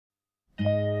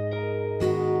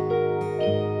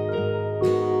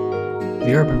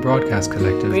The Urban Broadcast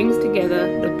Collective brings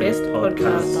together the best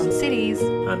podcasts on cities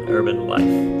and urban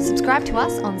life. Subscribe to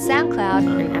us on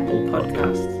SoundCloud and Apple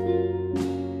Podcasts.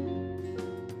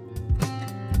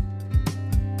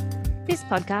 This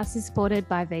podcast is supported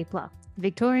by VPLA, the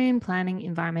Victorian Planning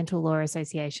Environmental Law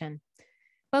Association.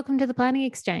 Welcome to the Planning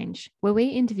Exchange, where we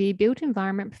interview built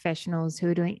environment professionals who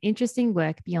are doing interesting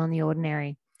work beyond the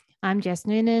ordinary. I'm Jess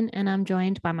Noonan, and I'm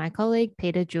joined by my colleague,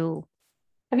 Peter Jewell.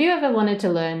 Have you ever wanted to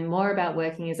learn more about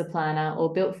working as a planner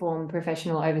or built form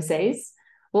professional overseas?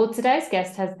 Well, today's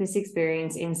guest has this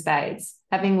experience in spades,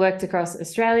 having worked across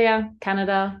Australia,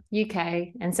 Canada, UK,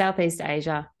 and Southeast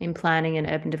Asia in planning and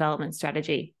urban development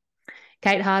strategy.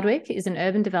 Kate Hardwick is an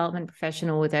urban development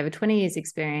professional with over 20 years'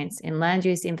 experience in land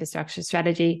use infrastructure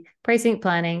strategy, precinct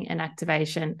planning and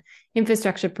activation,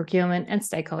 infrastructure procurement, and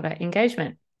stakeholder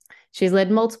engagement. She's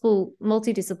led multiple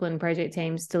multidiscipline project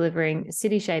teams delivering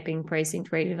city-shaping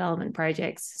precinct redevelopment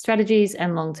projects, strategies,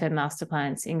 and long-term master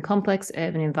plans in complex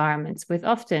urban environments with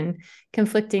often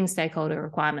conflicting stakeholder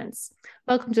requirements.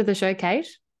 Welcome to the show, Kate.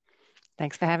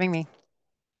 Thanks for having me.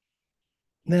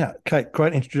 Now, Kate,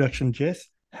 great introduction, Jess.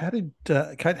 How did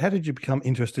you become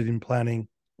interested in planning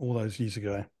all those years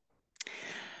ago?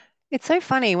 It's so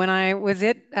funny. When I was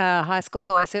at high school,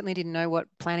 I certainly didn't know what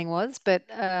planning was, but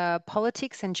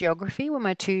politics and geography were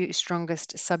my two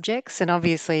strongest subjects. And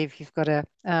obviously, if you've got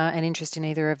an interest in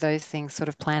either of those things, sort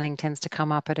of planning tends to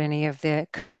come up at any of the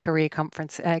career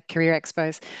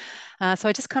expos. So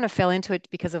I just kind of fell into it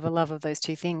because of a love of those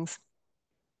two things.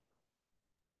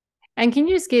 And can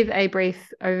you just give a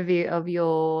brief overview of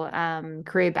your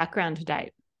career background to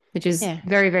date, which is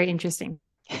very, very interesting?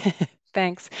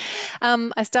 Thanks.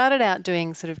 I started out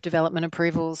doing sort of development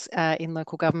approvals in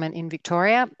local government in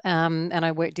Victoria, and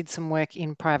I did some work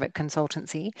in private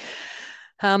consultancy.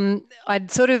 I'd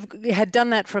sort of had done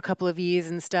that for a couple of years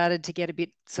and started to get a bit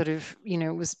sort of,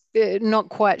 was not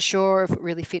quite sure if it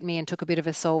really fit me, and took a bit of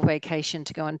a soul vacation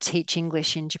to go and teach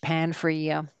English in Japan for a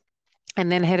year.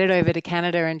 And then headed over to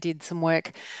Canada and did some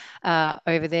work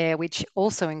over there, which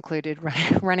also included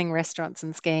running restaurants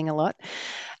and skiing a lot.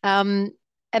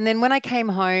 And then when I came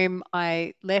home,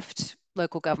 I left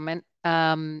local government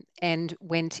and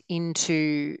went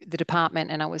into the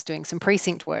department, and I was doing some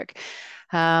precinct work.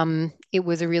 It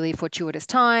was a really fortuitous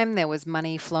time. There was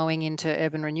money flowing into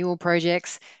urban renewal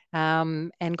projects,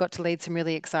 and got to lead some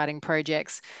really exciting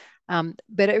projects.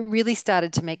 But it really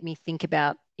started to make me think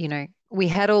about, we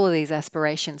had all of these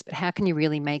aspirations, but how can you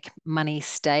really make money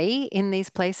stay in these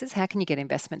places? How can you get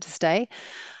investment to stay?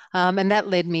 And that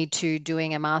led me to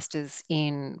doing a master's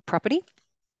in property.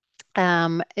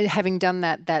 Having done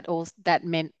that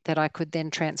meant that I could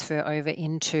then transfer over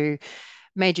into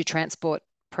major transport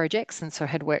projects, and so I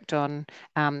had worked on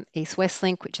East West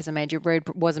Link, which is a major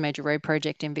road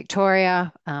project in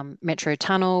Victoria, Metro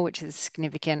Tunnel, which is a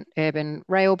significant urban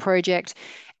rail project,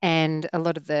 and a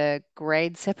lot of the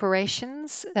grade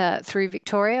separations through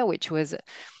Victoria, which was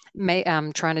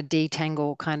trying to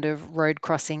detangle kind of road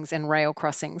crossings and rail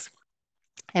crossings.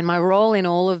 And my role in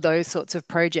all of those sorts of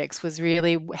projects was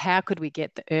really, how could we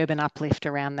get the urban uplift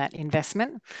around that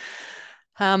investment?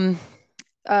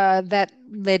 That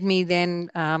led me then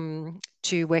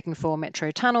to working for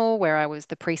Metro Tunnel, where I was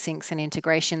the precincts and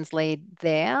integrations lead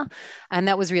there. And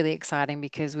that was really exciting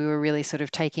because we were really sort of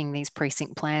taking these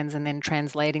precinct plans and then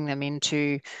translating them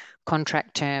into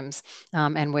contract terms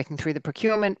and working through the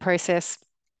procurement process.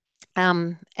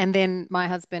 And then my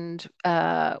husband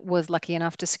was lucky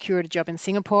enough to secure a job in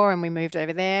Singapore, and we moved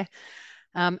over there.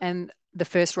 And the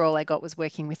first role I got was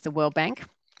working with the World Bank.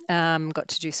 Got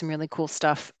to do some really cool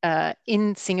stuff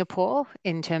in Singapore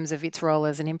in terms of its role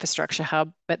as an infrastructure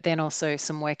hub, but then also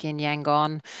some work in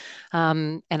Yangon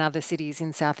and other cities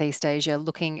in Southeast Asia.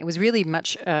 It was really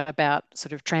much about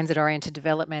sort of transit-oriented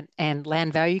development and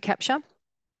land value capture.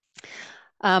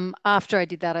 After I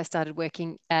did that, I started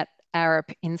working at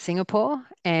Arup in Singapore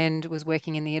and was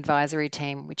working in the advisory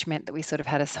team, which meant that we sort of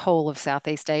had a whole of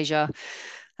Southeast Asia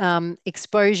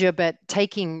exposure, but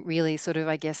taking really sort of,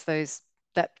 I guess,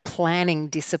 that planning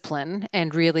discipline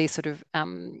and really sort of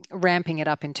ramping it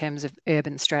up in terms of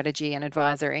urban strategy and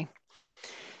advisory.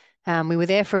 We were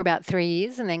there for about 3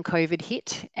 years, and then COVID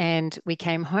hit, and we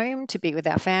came home to be with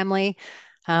our family.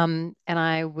 And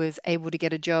I was able to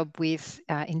get a job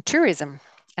in tourism.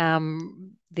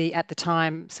 At the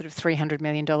time, sort of $300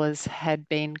 million had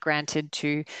been granted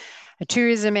to a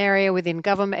tourism area within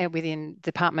government, within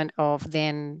Department of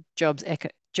then Jobs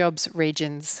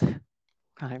Regions.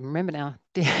 I don't remember now.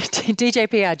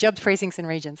 DJPR, Jobs Precincts and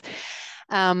Regions,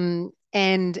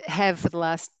 and have for the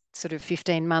last sort of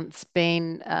 15 months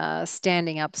been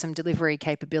standing up some delivery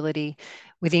capability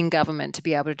within government to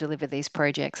be able to deliver these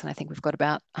projects. And I think we've got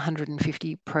about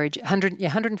 150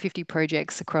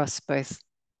 projects across both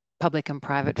public and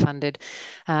private funded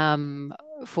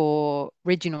for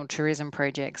regional tourism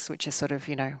projects, which are sort of,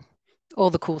 all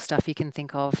the cool stuff you can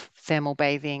think of, thermal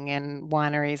bathing and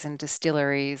wineries and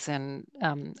distilleries and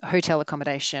hotel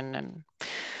accommodation and a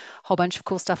whole bunch of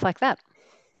cool stuff like that.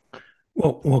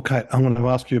 Well, Kate, I'm going to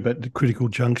ask you about the critical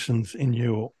junctions in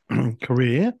your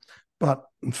career. But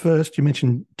first, you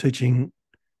mentioned teaching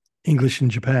English in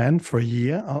Japan for a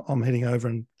year. I'm heading over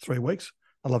in 3 weeks.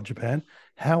 I love Japan.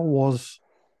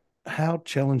 How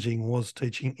challenging was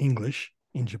teaching English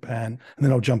in Japan? And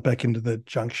then I'll jump back into the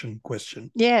junction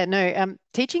question. Yeah, no,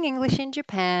 teaching English in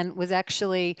Japan was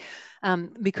actually,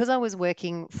 because I was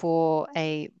working for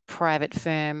a private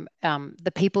firm,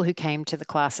 the people who came to the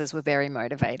classes were very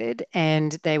motivated,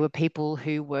 and they were people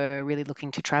who were really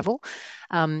looking to travel.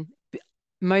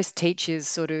 Most teachers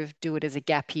sort of do it as a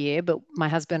gap year, but my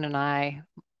husband and I,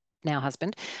 now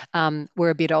husband, were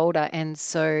a bit older. And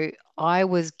so I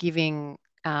was giving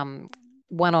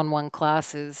one-on-one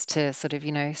classes to sort of,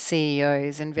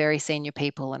 CEOs and very senior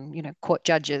people and, court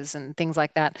judges and things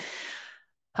like that.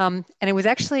 And it was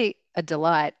actually a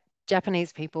delight.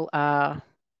 Japanese people are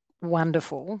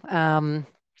wonderful. And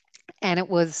it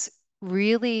was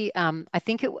really, I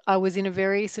think I was in a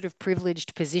very sort of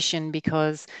privileged position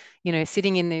because,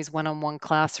 sitting in these one-on-one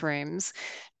classrooms,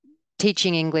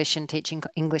 teaching English and teaching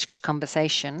English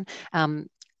conversation,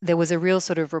 there was a real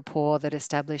sort of rapport that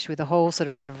established with a whole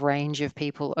sort of range of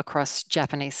people across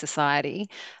Japanese society.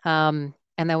 And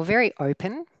they were very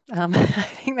open. I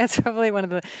think that's probably one of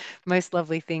the most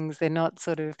lovely things. They're not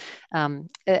sort of,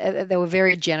 they were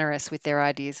very generous with their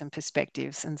ideas and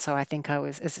perspectives. And so I think I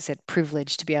was, as I said,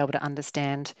 privileged to be able to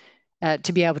understand,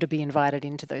 to be able to be invited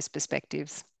into those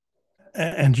perspectives.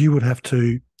 And you would have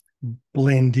to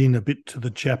blend in a bit to the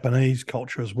Japanese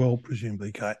culture as well,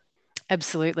 presumably, Kate.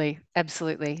 Absolutely,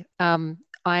 absolutely. I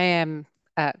am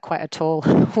quite a tall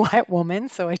white woman,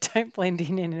 so I don't blend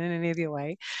in any other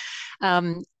way.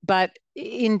 But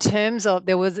in terms of,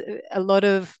 there was a lot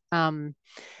of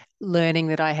learning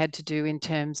that I had to do in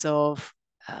terms of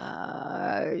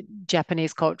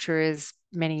Japanese culture, as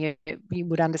many of you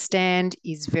would understand,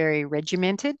 is very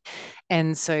regimented.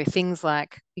 And so things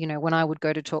like, when I would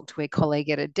go to talk to a colleague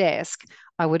at a desk,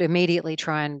 I would immediately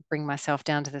try and bring myself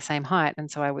down to the same height. And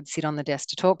so I would sit on the desk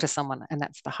to talk to someone, and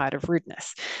that's the height of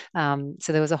rudeness.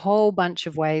 So there was a whole bunch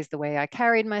of ways, the way I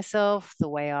carried myself, the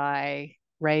way I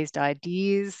raised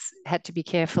ideas had to be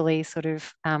carefully sort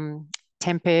of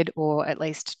tempered or at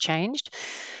least changed.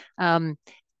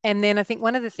 And then I think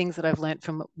one of the things that I've learned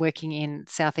from working in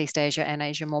Southeast Asia and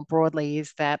Asia more broadly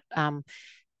is that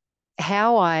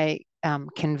how I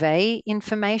convey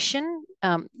information,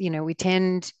 we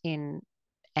tend in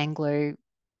Anglo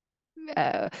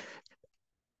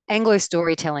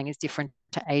storytelling is different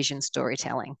to Asian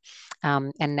storytelling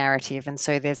and narrative. And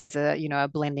so there's a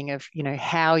blending of,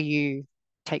 how you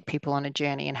take people on a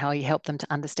journey and how you help them to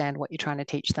understand what you're trying to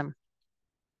teach them.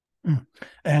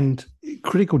 And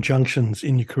critical junctions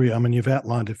in your career, I mean, you've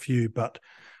outlined a few, but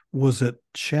was it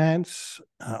chance,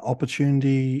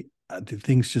 opportunity? Did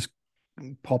things just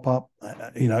pop up?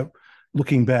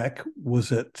 Looking back,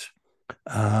 was it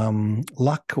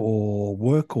luck or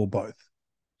work or both?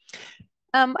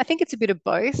 I think it's a bit of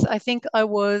both. I think I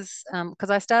was, because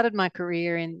I started my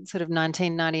career in sort of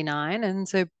 1999. And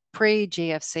so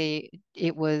pre-GFC,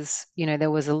 it was, there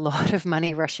was a lot of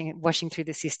money washing through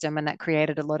the system, and that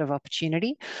created a lot of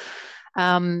opportunity.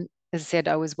 As I said,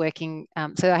 I was working,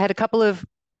 so I had a couple of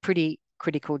pretty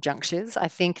critical junctures. I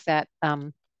think that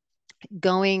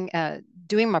doing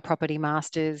my property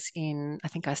masters I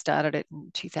think I started it in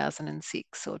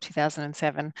 2006 or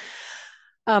 2007.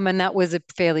 And that was a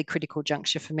fairly critical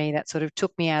juncture for me. That sort of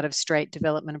took me out of straight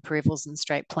development approvals and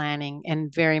straight planning,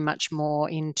 and very much more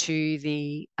into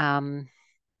the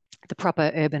proper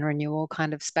urban renewal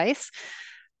kind of space.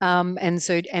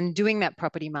 And doing that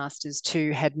property masters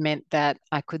too had meant that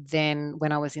I could then,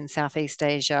 when I was in Southeast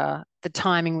Asia, the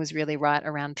timing was really right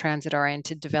around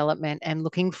transit-oriented development and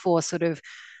looking for sort of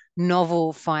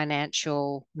novel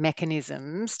financial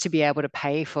mechanisms to be able to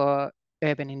pay for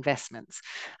urban investments.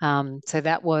 So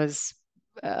that was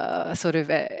sort of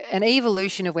an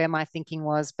evolution of where my thinking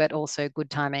was, but also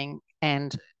good timing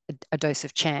and a dose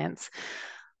of chance.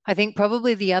 I think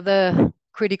probably the other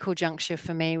critical juncture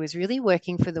for me was really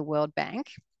working for the World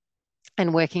Bank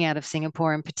and working out of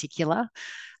Singapore in particular.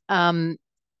 And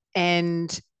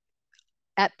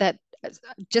at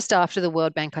just after the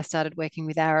World Bank, I started working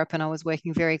with Arup, and I was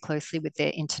working very closely with their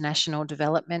international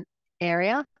development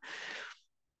area.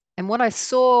 And what I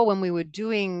saw when we were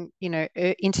doing,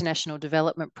 international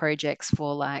development projects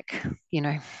for like,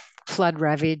 flood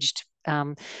ravaged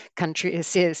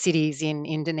cities in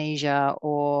Indonesia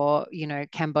or,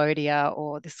 Cambodia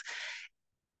or this,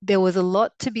 there was a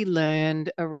lot to be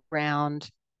learned around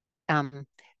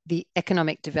the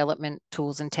economic development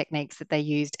tools and techniques that they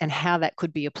used and how that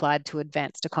could be applied to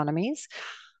advanced economies.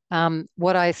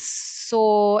 What I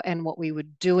saw and what we were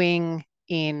doing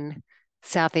in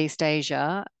Southeast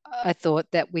Asia, I thought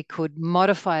that we could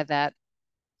modify that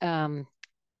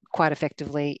quite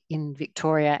effectively in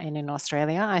Victoria and in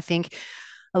Australia. I think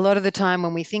a lot of the time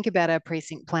when we think about our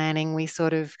precinct planning, we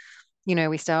sort of,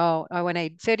 we say, oh, I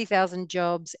need 30,000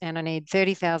 jobs and I need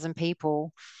 30,000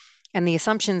 people. And the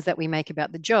assumptions that we make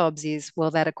about the jobs is,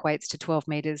 well, that equates to 12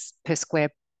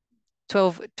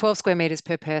 square meters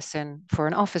per person for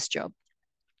an office job.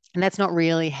 And that's not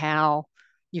really how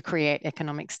you create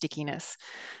economic stickiness.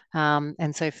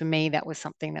 And so for me, that was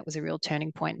something that was a real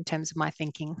turning point in terms of my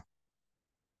thinking.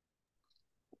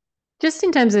 Just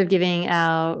in terms of giving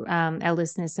our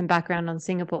listeners some background on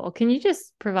Singapore, can you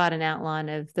just provide an outline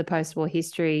of the post-war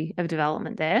history of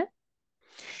development there?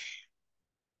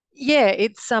 Yeah,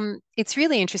 it's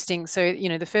really interesting. So,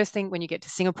 the first thing when you get to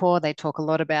Singapore, they talk a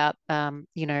lot about,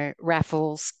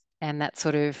 Raffles and that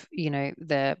sort of,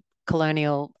 the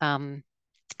colonial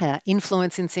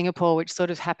influence in Singapore, which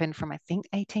sort of happened from, I think,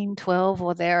 1812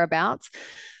 or thereabouts.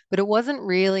 But it wasn't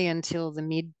really until the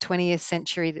mid 20th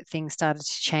century that things started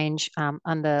to change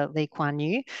under Lee Kuan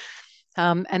Yew.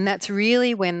 And that's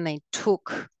really when they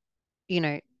took,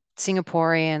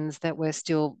 Singaporeans that were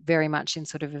still very much in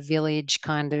sort of a village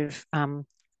kind of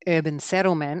urban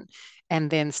settlement, and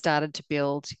then started to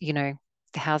build, the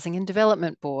Housing and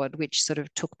Development Board, which sort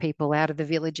of took people out of the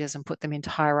villages and put them into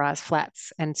high-rise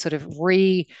flats and sort of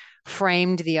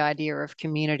reframed the idea of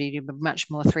community to be much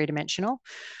more three-dimensional.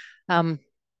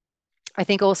 I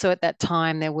think also at that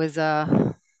time there was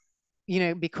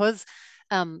because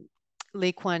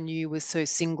Lee Kuan Yew was so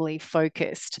singly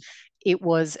focused, it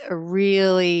was a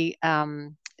really,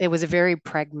 it was a very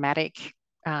pragmatic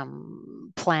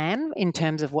plan in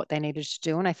terms of what they needed to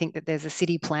do. And I think that there's a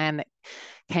city plan that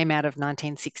came out of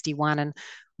 1961. And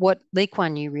what Lee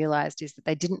Kuan Yew realized is that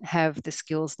they didn't have the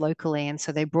skills locally. And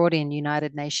so they brought in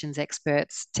United Nations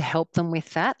experts to help them with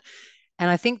that. And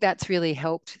I think that's really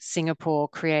helped Singapore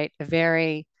create a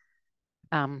very,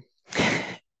 as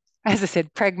I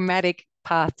said, pragmatic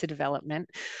path to development.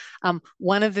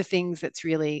 One of the things that's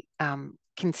really,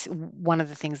 one of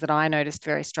the things that I noticed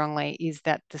very strongly is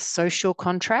that the social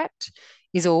contract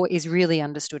is really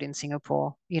understood in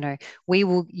Singapore. We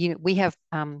have,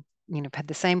 had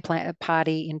the same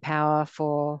party in power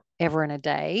for ever and a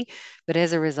day, but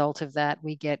as a result of that,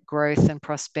 we get growth and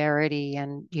prosperity,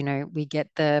 and we get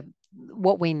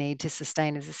what we need to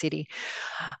sustain as a city.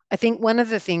 I think one of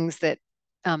the things that,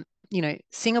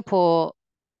 Singapore,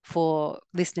 for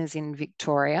listeners in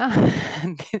Victoria,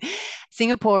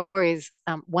 Singapore is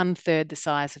 1/3 the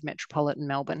size of metropolitan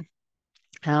Melbourne,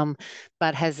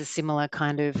 but has a similar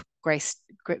kind of gross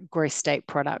state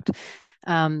product.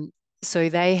 So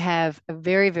they have a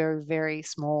very, very, very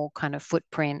small kind of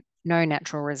footprint, no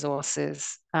natural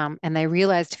resources. And they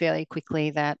realized fairly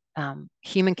quickly that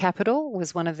human capital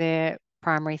was one of their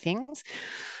primary things.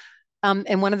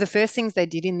 And one of the first things they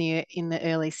did in the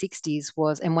early 60s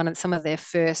was, and some of their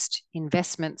first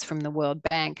investments from the World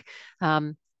Bank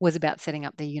was about setting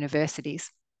up their universities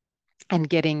and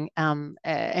getting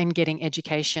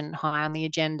education high on the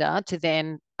agenda to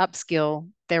then upskill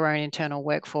their own internal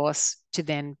workforce to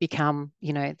then become,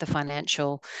 the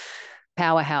financial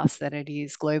powerhouse that it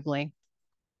is globally.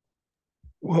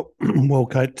 Well,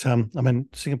 Kate,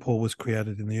 Singapore was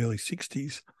created in the early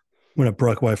 60s when it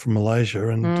broke away from Malaysia,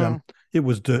 and it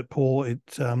was dirt poor.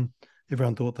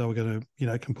 Everyone thought they were going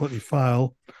to, completely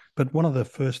fail. But one of the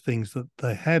first things that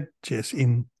they had, Jess,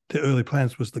 in the early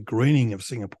plans was the greening of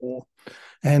Singapore.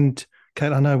 And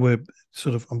Kate, I know I'm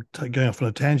going off on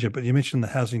a tangent, but you mentioned the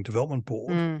Housing Development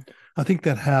Board. I think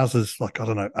that houses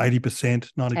 80%,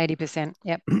 80%,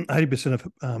 yep. 80%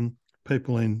 of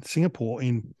people in Singapore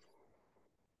in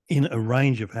a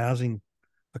range of housing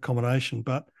accommodation.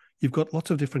 But you've got lots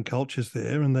of different cultures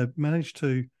there, and they've managed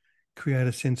to create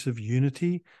a sense of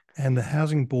unity. And the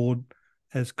Housing Board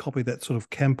has copied that sort of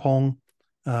kampong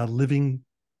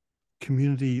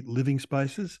community living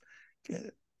spaces.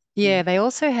 Yeah, they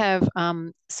also have,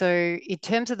 so in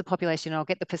terms of the population, I'll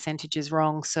get the percentages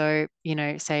wrong. So,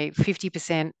 say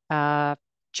 50%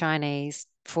 Chinese,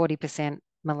 40%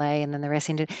 Malay and then the rest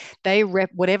Indian. They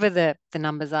whatever the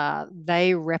numbers are,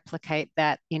 they replicate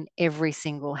that in every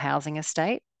single housing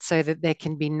estate, so that there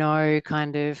can be no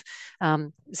kind of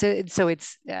so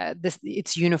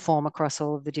it's uniform across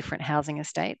all of the different housing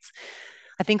estates.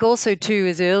 I think also too,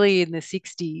 as early in the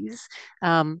 60s,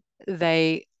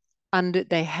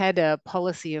 they had a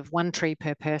policy of 1 tree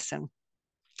per person.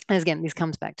 And again, this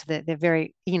comes back to they're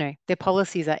very, their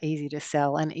policies are easy to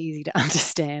sell and easy to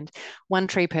understand. 1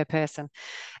 tree per person.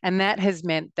 And that has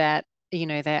meant that,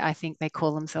 I think they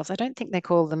call themselves, I don't think they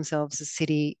call themselves a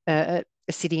city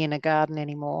in a garden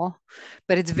anymore,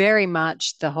 but it's very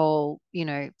much the whole,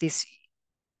 this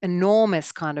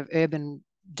enormous kind of urban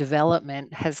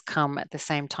development has come at the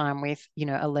same time with,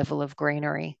 a level of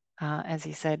greenery. As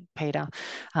you said, Peter,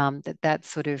 that's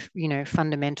sort of,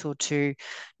 fundamental to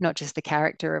not just the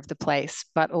character of the place,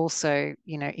 but also,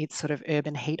 its sort of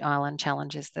urban heat island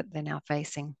challenges that they're now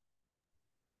facing.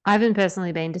 I haven't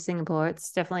personally been to Singapore.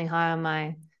 It's definitely high on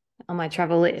my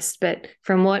travel list. But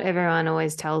from what everyone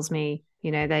always tells me,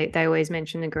 they always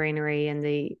mention the greenery and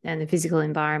the physical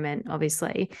environment,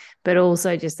 obviously, but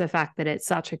also just the fact that it's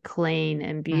such a clean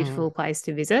and beautiful place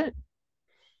to visit.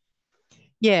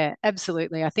 Yeah,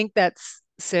 absolutely. I think that's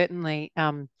certainly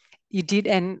you did,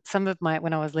 and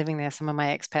when I was living there, some of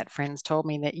my expat friends told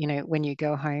me that, when you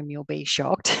go home, you'll be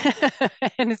shocked.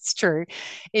 And it's true,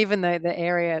 even though the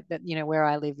area that, where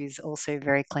I live is also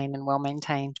very clean and well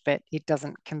maintained, but it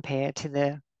doesn't compare to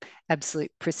the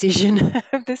absolute precision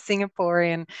of the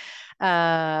Singaporean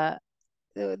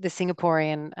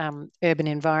urban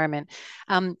environment.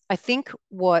 I think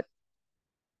what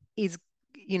is,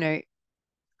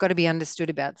 got to be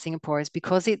understood about Singapore is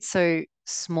because it's so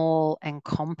small and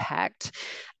compact,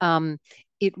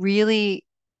 it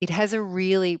has a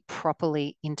really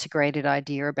properly integrated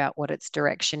idea about what its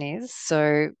direction is.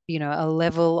 So, a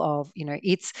level of,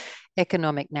 its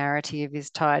economic narrative is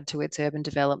tied to its urban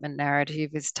development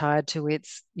narrative, is tied to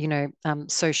its,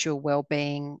 social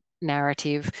well-being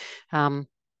narrative. And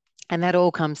that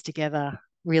all comes together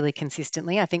really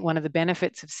consistently. I think one of the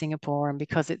benefits of Singapore, and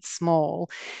because it's small,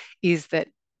 is that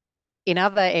in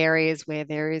other areas where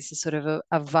there is a sort of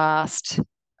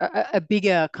a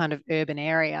bigger kind of urban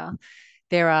area,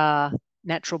 there are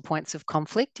natural points of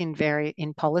conflict in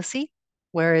policy.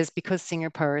 Whereas because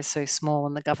Singapore is so small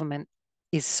and the government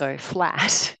is so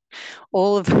flat,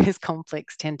 all of those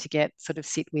conflicts tend to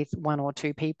sit with 1 or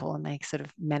 2 people, and they sort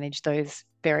of manage those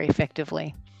very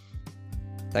effectively.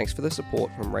 Thanks for the support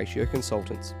from Ratio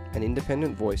Consultants, an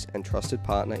independent voice and trusted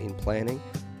partner in planning,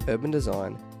 urban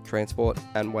design, transport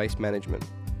and waste management.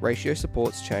 Ratio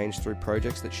supports change through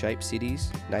projects that shape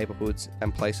cities, neighbourhoods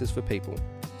and places for people.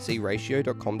 See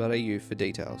ratio.com.au for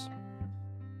details.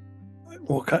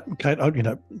 Well, Kate,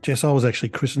 Jess, I was actually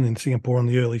christened in Singapore in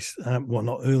the early,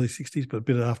 not early 60s, but a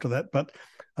bit after that. But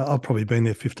I've probably been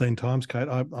there 15 times, Kate.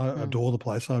 I adore the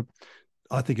place.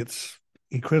 I think it's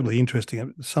incredibly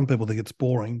interesting. Some people think it's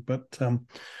boring, but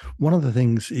one of the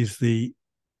things is the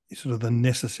sort of the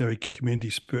necessary community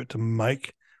spirit to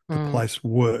make the place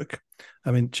work.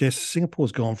 I mean, Jess,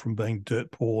 Singapore's gone from being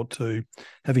dirt poor to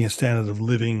having a standard of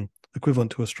living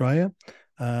equivalent to Australia,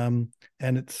 and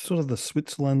it's sort of the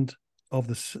Switzerland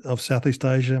of Southeast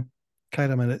Asia.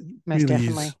 Kate, I mean, it Most really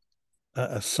definitely is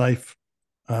a safe,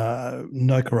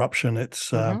 no corruption.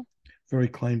 It's very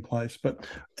clean place. But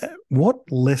what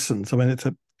lessons? I mean, it's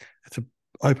a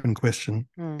open question,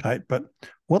 Kate. But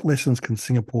what lessons can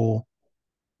Singapore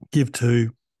give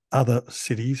to other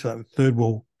cities, third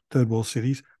world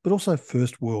cities, but also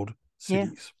first world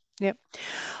cities? Yep.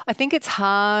 I think it's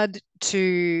hard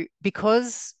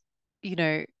because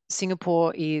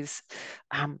Singapore is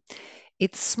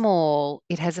it's small,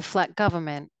 it has a flat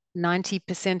government,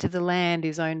 90% of the land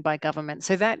is owned by government,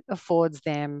 so that affords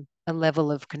them a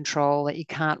level of control that you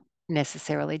can't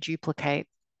necessarily duplicate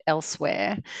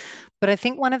elsewhere. But I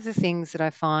think one of the things that I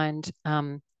find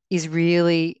is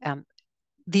really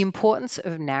the importance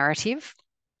of narrative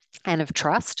and of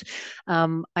trust.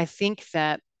 I think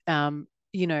that,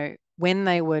 when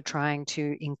they were trying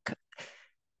to,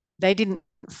 they didn't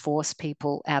force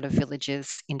people out of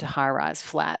villages into high-rise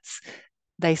flats.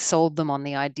 They sold them on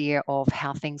the idea of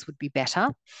how things would be better.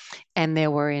 And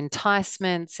there were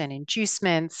enticements and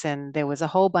inducements, and there was a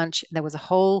whole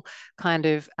kind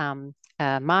of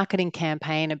marketing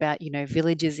campaign about,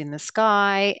 villages in the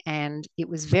sky. And it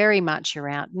was very much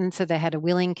around, and so they had a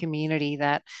willing community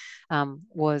that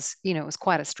was, it was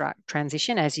quite a stark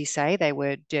transition. As you say, they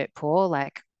were dirt poor,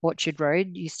 like Orchard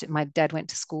Road my dad went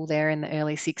to school there in the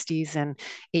early 60s, and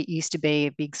it used to be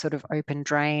a big sort of open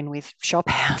drain with shop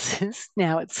houses.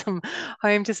 Now it's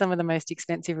home to some of the most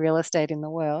expensive real estate in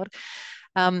the world.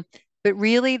 but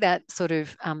really that sort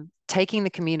of taking the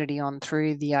community on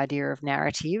through the idea of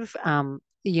narrative.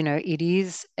 It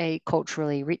is a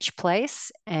culturally rich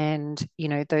place, and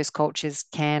those cultures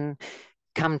can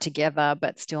come together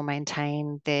but still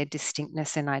maintain their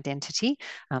distinctness and identity.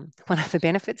 One of the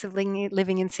benefits of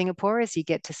living in Singapore is you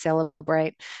get to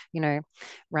celebrate,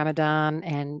 Ramadan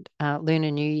and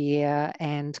Lunar New Year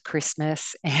and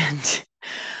Christmas and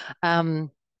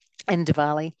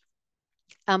Diwali.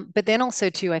 But then also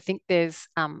too, I think there's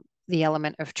the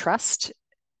element of trust.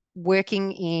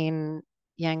 Working in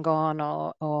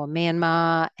Yangon or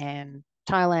Myanmar and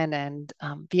Thailand and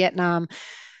Vietnam,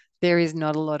 there is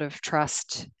not a lot of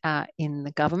trust in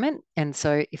the government. And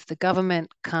so if the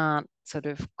government can't sort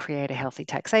of create a healthy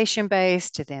taxation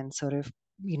base to then sort of,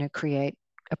 create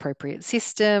appropriate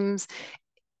systems,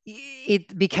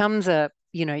 it becomes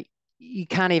you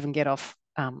can't even get off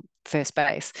first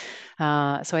base.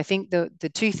 So I think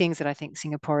the two things that I think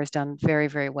Singapore has done very,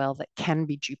 very well that can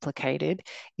be duplicated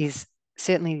is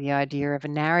certainly the idea of a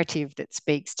narrative that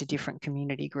speaks to different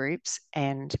community groups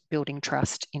and building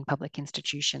trust in public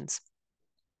institutions.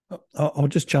 I'll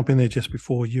just jump in there just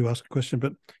before you ask a question.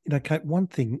 But, Kate, one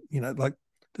thing, like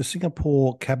the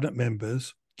Singapore cabinet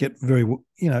members get very,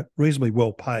 reasonably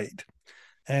well paid.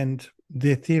 And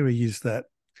their theory is that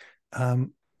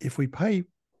if we pay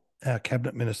our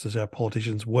cabinet ministers, our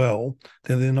politicians well,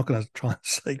 then they're not going to try and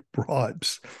seek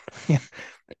bribes.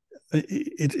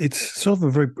 It's sort of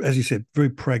a very, as you said, very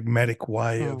pragmatic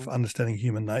way of understanding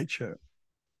human nature.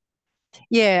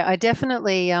 Yeah, I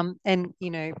definitely, and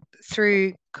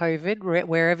through COVID,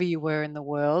 wherever you were in the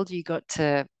world, you got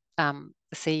to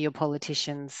see your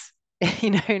politicians,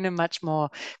 in a much more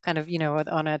kind of,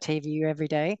 on our TV every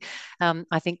day.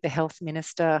 I think the health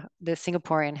minister, the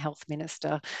Singaporean health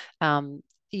minister,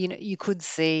 you could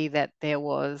see that there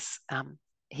was,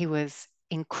 he was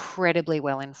incredibly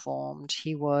well informed.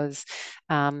 He was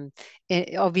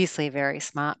obviously a very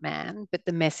smart man, but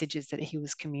the messages that he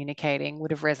was communicating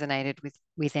would have resonated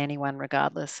with anyone,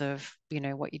 regardless of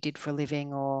what you did for a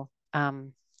living or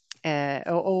how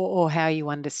you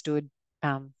understood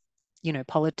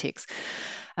politics.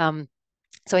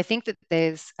 So I think that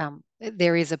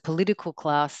there is a political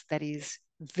class that is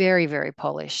very, very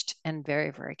polished and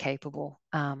very, very capable.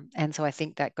 And so I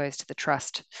think that goes to the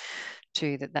trust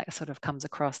too, that sort of comes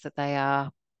across, that they are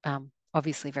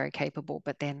obviously very capable,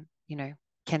 but then,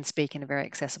 can speak in a very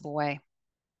accessible way.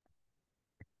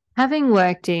 Having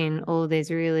worked in all these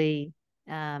really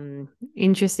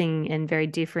interesting and very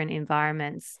different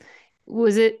environments,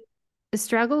 was it a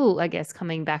struggle, I guess,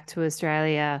 coming back to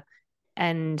Australia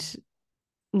and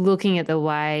looking at the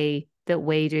way that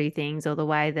we do things, or the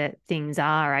way that things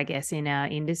are, I guess, in our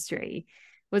industry?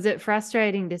 Was it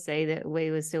frustrating to see that we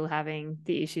were still having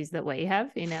the issues that we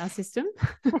have in our system?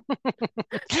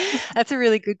 That's a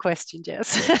really good question,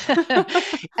 Jess.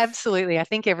 Absolutely. I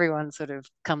think everyone sort of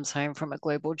comes home from a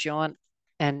global jaunt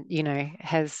and,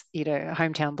 has,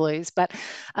 hometown blues. But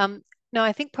no,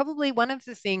 I think probably one of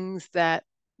the things that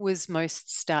was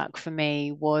most stark for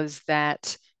me was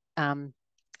that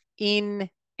in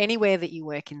anywhere that you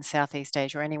work in Southeast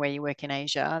Asia or anywhere you work in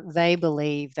Asia, they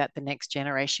believe that the next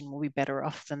generation will be better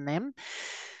off than them.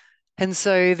 And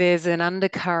so there's an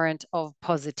undercurrent of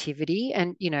positivity.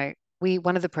 And,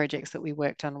 one of the projects that we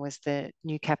worked on was the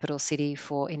new capital city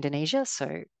for Indonesia.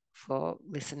 So for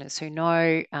listeners who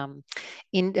know,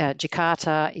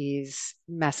 Jakarta is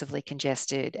massively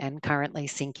congested and currently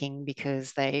sinking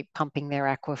because they're pumping their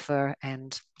aquifer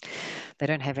and they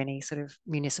don't have any sort of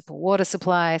municipal water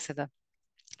supply. So the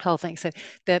whole thing. So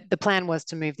the plan was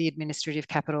to move the administrative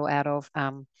capital out of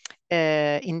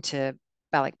into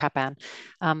Balikpapan.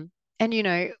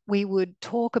 And, we would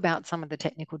talk about some of the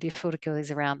technical difficulties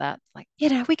around that. Like,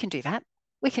 we can do that.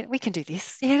 We can do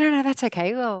this. Yeah, no, that's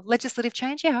okay. Well, legislative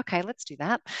change. Yeah, okay, let's do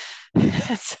that.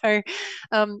 So,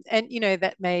 and,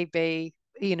 that may be,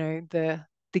 the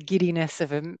giddiness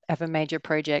of a major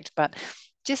project, but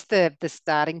just the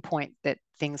starting point that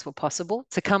things were possible,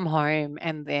 to come home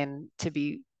and then to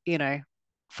be,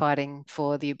 fighting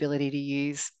for the ability to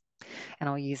use, and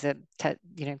I'll use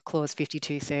clause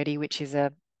 5230, which is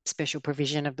a special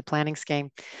provision of the planning scheme,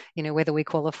 whether we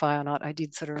qualify or not. I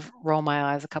did sort of roll my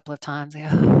eyes a couple of times.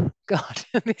 Oh God,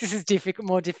 this is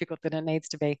more difficult than it needs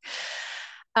to be.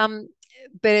 But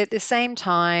at the same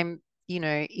time,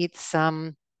 it's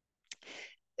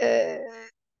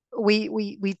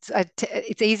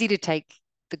it's easy to take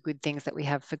the good things that we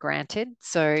have for granted.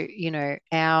 So,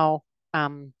 our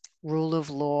rule of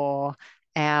law,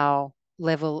 our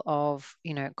level of,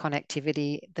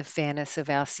 connectivity, the fairness of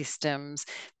our systems,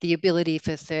 the ability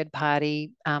for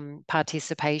third-party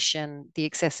participation, the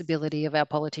accessibility of our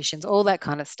politicians, all that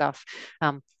kind of stuff.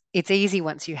 It's easy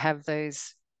once you have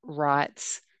those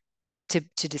rights to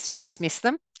dismiss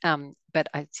them. But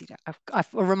I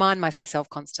remind myself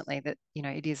constantly that,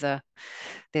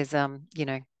 there's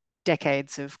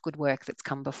decades of good work that's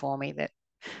come before me that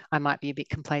I might be a bit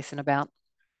complacent about.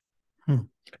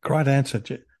 Great answer,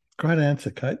 great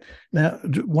answer, Kate. Now,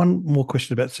 one more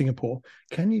question about Singapore.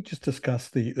 Can you just discuss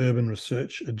the urban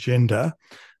research agenda,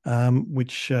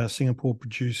 which Singapore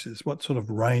produces, what sort of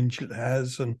range it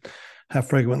has and how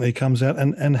frequently it comes out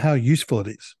and how useful it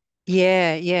is?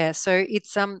 Yeah. So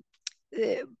it's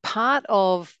part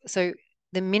of, so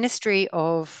the Ministry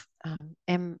of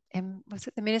was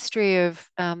it the Ministry of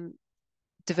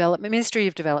Development, Ministry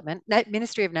of Development,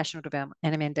 Ministry of National Development,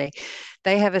 NMND,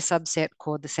 they have a subset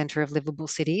called the Centre of Livable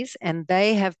Cities, and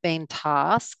they have been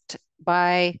tasked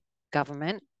by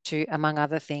government to, among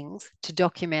other things, to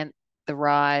document the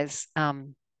rise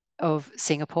of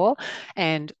Singapore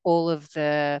and all of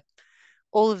the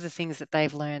things that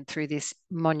they've learned through this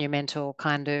monumental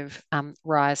kind of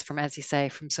rise from, as you say,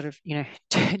 from sort of,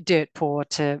 dirt poor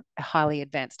to a highly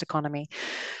advanced economy.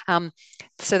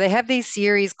 So they have these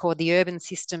series called the Urban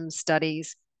Systems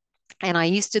Studies. And I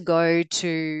used to go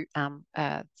to,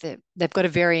 they've got a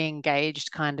very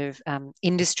engaged kind of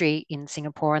industry in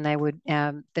Singapore, and they would,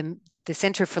 the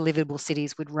Centre for Livable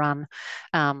Cities would run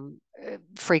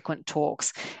frequent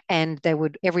talks, and they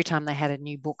would, every time they had a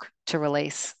new book to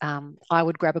release, I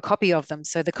would grab a copy of them.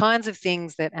 So the kinds of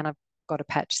things that, and I've got a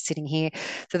patch sitting here.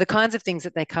 So the kinds of things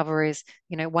that they cover is,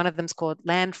 one of them's called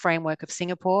Land Framework of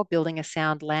Singapore, Building a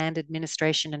Sound Land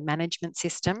Administration and Management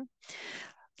System,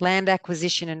 Land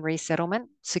Acquisition and Resettlement,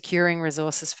 Securing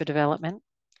Resources for Development,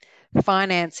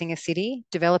 Financing a City,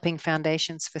 Developing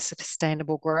Foundations for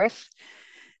Sustainable Growth,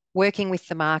 Working with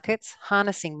the Markets,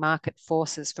 Harnessing Market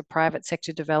Forces for Private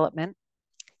Sector Development,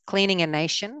 Cleaning a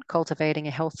Nation, Cultivating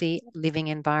a Healthy Living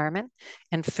Environment,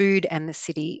 and Food and the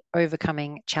City,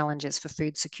 Overcoming Challenges for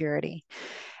Food Security.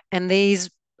 And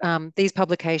these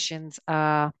publications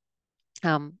are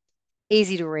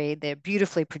easy to read. They're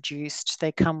beautifully produced.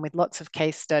 They come with lots of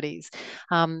case studies.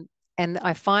 And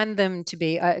I find them to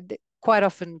be, I quite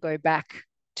often go back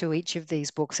to each of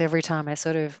these books every time I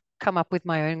sort of come up with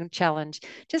my own challenge,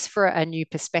 just for a new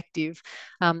perspective.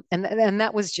 And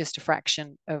that was just a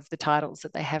fraction of the titles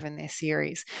that they have in their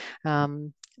series.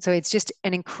 So it's just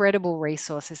an incredible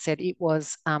resource. As I said, it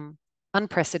was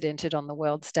unprecedented on the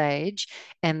world stage.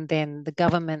 And then the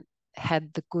government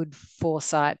had the good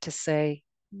foresight to say,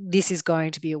 this is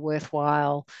going to be a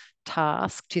worthwhile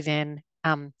task to then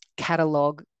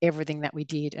catalogue everything that we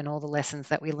did and all the lessons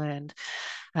that we learned.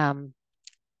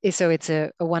 So it's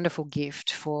a wonderful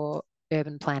gift for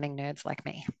urban planning nerds like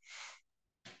me.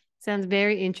 Sounds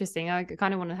very interesting. I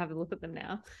kind of want to have a look at them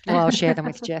now. Well, I'll share them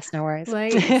with Jess, no worries.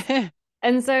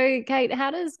 And so, Kate, how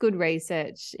does good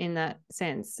research in that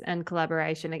sense and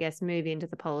collaboration, I guess, move into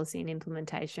the policy and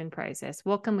implementation process?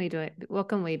 What can we do? What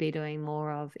can we be doing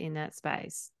more of in that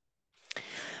space?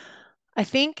 I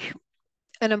think,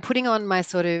 and I'm putting on my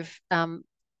sort of having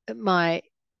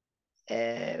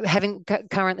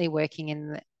currently working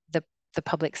in the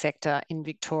public sector in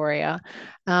Victoria,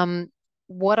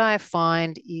 what I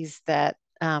find is that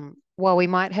while we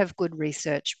might have good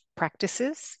research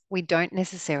practices, we don't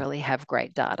necessarily have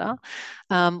great data.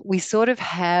 We sort of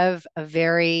have a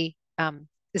very,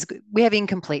 we have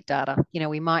incomplete data.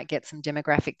 We might get some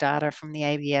demographic data from the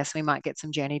ABS, we might get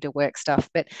some journey to work stuff,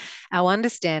 but our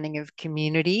understanding of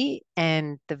community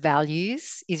and the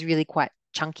values is really quite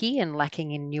chunky and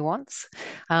lacking in nuance.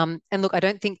 And look, I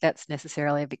don't think that's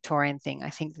necessarily a Victorian thing. I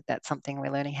think that that's something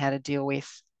we're learning how to deal with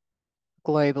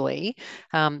globally,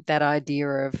 that idea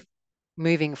of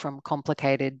moving from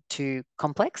complicated to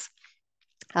complex.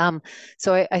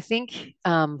 So I think,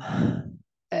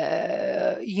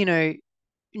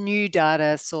 new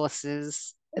data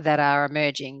sources that are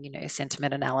emerging,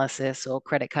 sentiment analysis or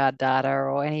credit card data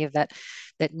or any of that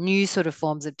new sort of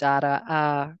forms of data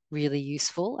are really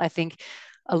useful. I think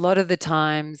a lot of the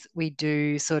times we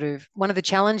do sort of, one of the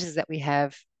challenges that we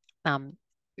have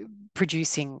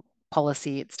producing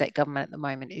policy at state government at the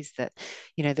moment is that,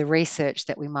 the research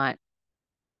that we might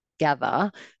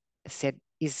gather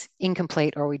is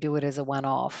incomplete, or we do it as a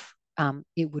one-off.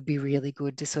 It would be really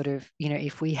good to sort of,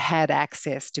 if we had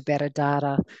access to better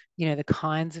data, the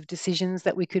kinds of decisions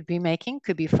that we could be making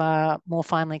could be far more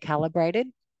finely calibrated.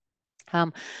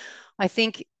 I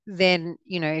think then,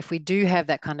 if we do have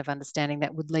that kind of understanding,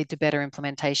 that would lead to better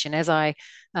implementation.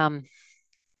 One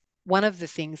of the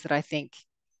things that I think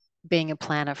being a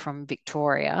planner from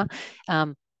Victoria,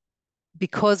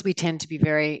 because we tend to be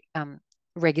very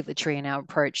regulatory in our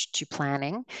approach to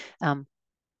planning,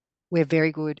 we're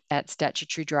very good at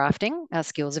statutory drafting. Our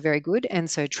skills are very good. And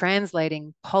so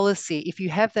translating policy, if you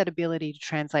have that ability to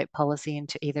translate policy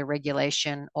into either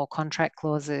regulation or contract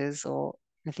clauses or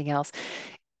anything else,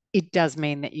 it does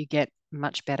mean that you get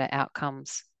much better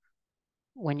outcomes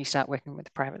when you start working with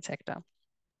the private sector.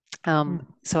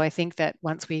 So I think that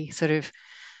once we sort of,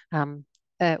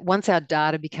 once our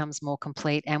data becomes more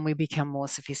complete and we become more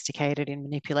sophisticated in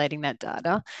manipulating that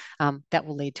data, that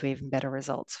will lead to even better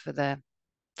results for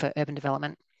urban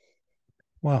development.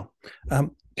 Wow.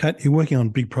 Kate, you're working on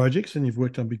big projects and you've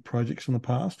worked on big projects in the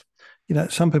past.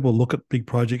 Some people look at big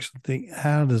projects and think,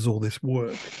 how does all this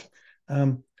work?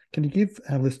 Can you give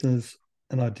our listeners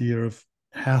an idea of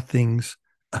how things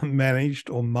are managed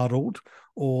or muddled,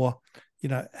 or,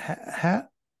 how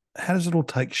does it all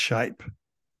take shape?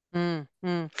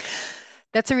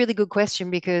 That's a really good question,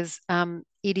 because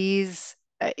it's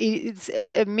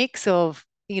a mix of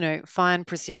fine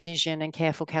precision and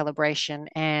careful calibration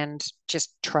and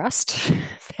just trust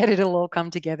that it'll all come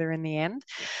together in the end.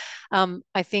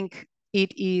 I think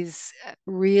it is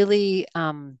really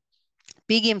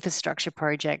big infrastructure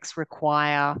projects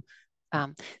require,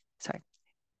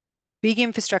 big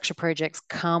infrastructure projects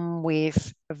come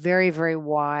with a very, very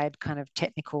wide kind of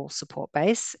technical support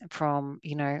base from,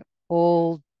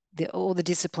 all the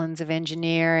disciplines of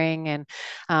engineering and,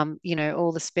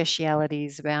 all the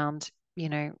specialities around,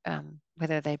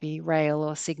 whether they be rail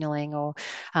or signalling, or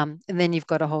and then you've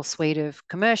got a whole suite of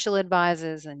commercial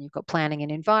advisors, and you've got planning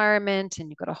and environment, and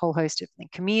you've got a whole host of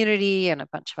community and a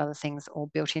bunch of other things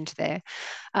all built into there.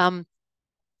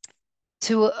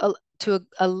 To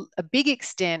a big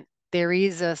extent, there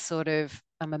is a sort of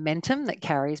a momentum that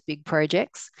carries big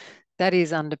projects that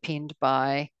is underpinned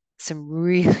by some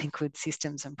really good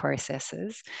systems and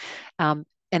processes. And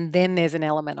then there's an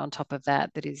element on top of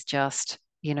that is just,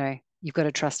 you've got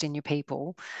to trust in your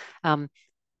people.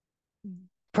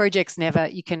 Projects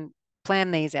you can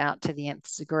plan these out to the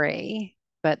nth degree,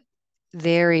 but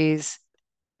there is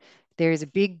a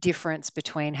big difference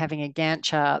between having a Gantt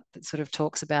chart that sort of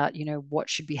talks about, what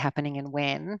should be happening and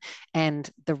when, and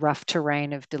the rough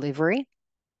terrain of delivery,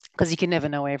 because you can never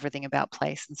know everything about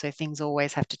place. And so things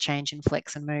always have to change and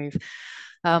flex and move.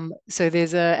 So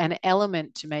there's an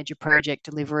element to major project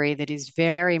delivery that is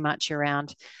very much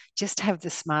around just have the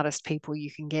smartest people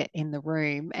you can get in the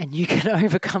room and you can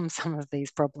overcome some of these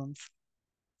problems.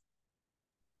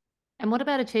 And what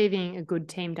about achieving a good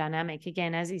team dynamic?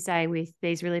 Again, as you say, with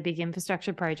these really big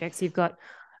infrastructure projects, you've got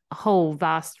a whole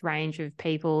vast range of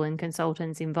people and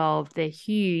consultants involved. They're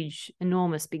huge,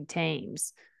 enormous, big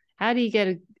teams. How do you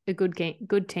get a good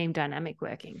team dynamic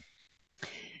working?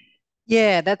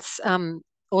 Yeah, that's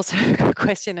also a good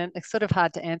question, and it's sort of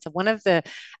hard to answer. One of the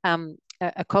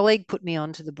a colleague put me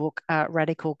onto the book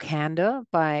Radical Candor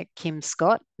by Kim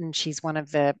Scott, and she's one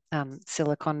of the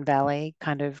Silicon Valley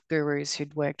kind of gurus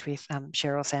who'd worked with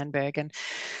Sheryl Sandberg. And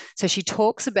so she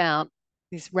talks about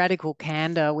this radical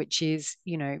candor, which is,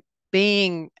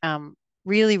 being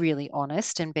really, really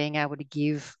honest and being able to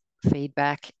give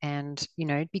feedback and,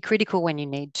 be critical when you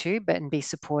need to, and be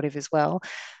supportive as well.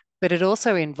 But it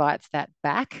also invites that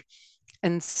back.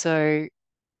 And so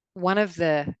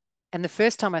the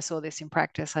first time I saw this in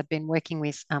practice, I'd been working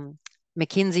with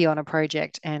McKinsey on a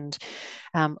project, and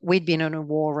we'd been in a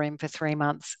war room for 3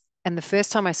 months. And the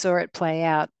first time I saw it play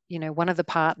out, one of the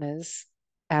partners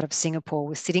out of Singapore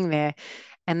was sitting there,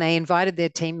 and they invited their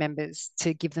team members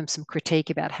to give them some critique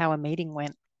about how a meeting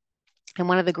went. And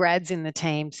one of the grads in the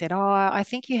team said, "Oh, I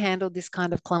think you handled this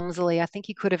kind of clumsily. I think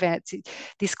you could have answered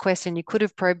this question. You could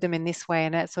have probed them in this way."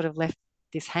 And that sort of left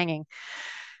this hanging.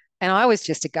 And I was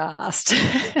just aghast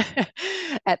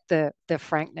at the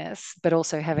frankness, but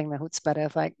also having the chutzpah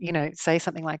of say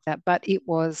something like that. But it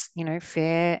was,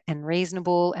 fair and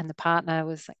reasonable. And the partner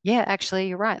was like, "Yeah, actually,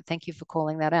 you're right. Thank you for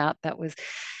calling that out." That was,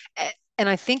 and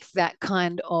I think that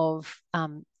kind of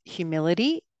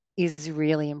humility is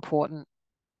really important.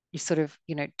 You sort of,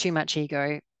 too much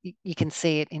ego. You can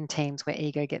see it in teams where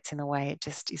ego gets in the way. It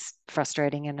just is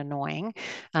frustrating and annoying.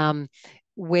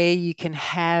 Where you can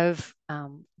have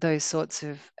those sorts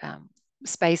of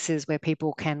spaces where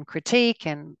people can critique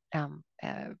and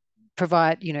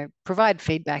provide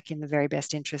feedback in the very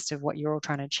best interest of what you're all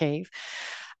trying to achieve.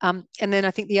 And then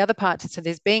I think the other part, so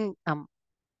there's being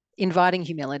inviting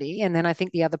humility, and then I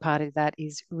think the other part of that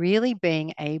is really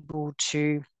being able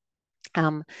to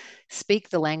speak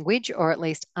the language, or at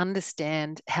least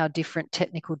understand how different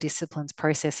technical disciplines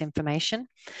process information.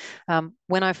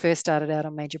 When I first started out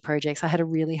on major projects, I had a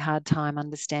really hard time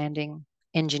understanding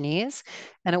engineers.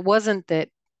 And it wasn't that,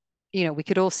 we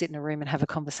could all sit in a room and have a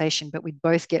conversation, but we'd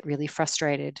both get really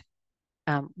frustrated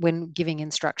when giving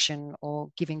instruction or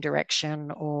giving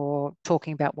direction or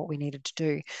talking about what we needed to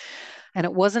do. And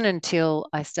it wasn't until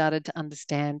I started to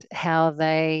understand how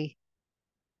they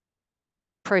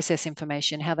process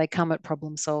information, how they come at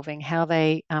problem solving, how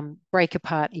they break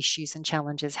apart issues and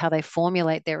challenges, how they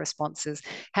formulate their responses,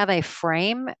 how they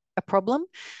frame a problem,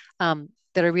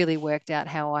 that I really worked out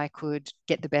how I could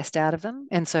get the best out of them.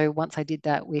 And so once I did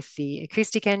that with the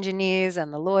acoustic engineers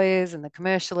and the lawyers and the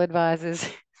commercial advisors,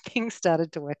 things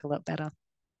started to work a lot better.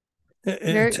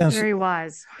 It sounds very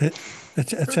wise.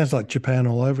 It sounds like Japan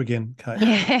all over again, Kate.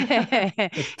 Yeah,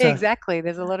 exactly.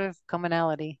 There's a lot of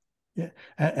commonality. Yeah,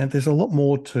 and there's a lot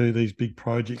more to these big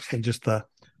projects than just the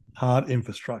hard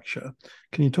infrastructure.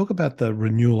 Can you talk about the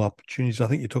renewal opportunities? I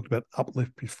think you talked about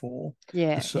uplift before.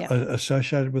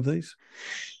 Associated with these.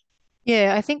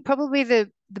 Yeah, I think probably the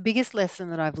biggest lesson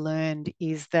that I've learned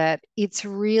is that it's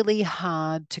really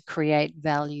hard to create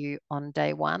value on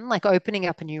day one. Like opening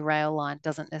up a new rail line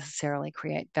doesn't necessarily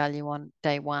create value on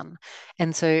day one.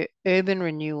 And so urban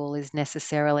renewal is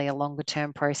necessarily a longer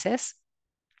term process.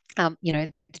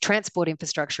 The transport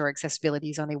infrastructure or accessibility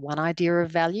is only one idea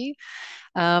of value.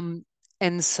 And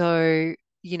so,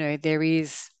 there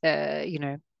is,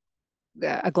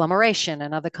 agglomeration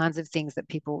and other kinds of things that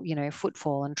people,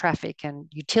 footfall and traffic and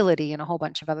utility and a whole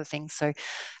bunch of other things. So,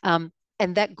 and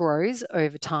that grows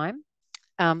over time.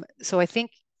 So I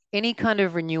think any kind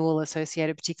of renewal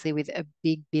associated, particularly with a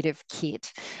big bit of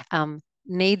kit,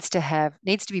 needs to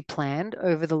be planned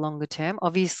over the longer term.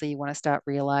 Obviously, you want to start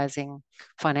realizing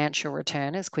financial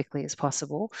return as quickly as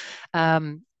possible.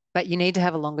 But you need to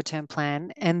have a longer term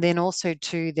plan. And then also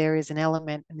too, there is an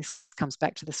element, and this comes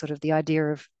back to the sort of the idea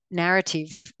of narrative,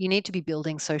 you need to be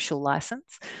building social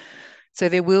license. So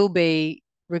there will be,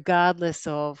 regardless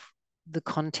of the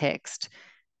context,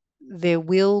 people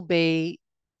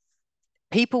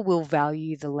will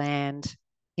value the land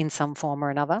in some form or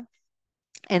another.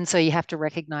 And so you have to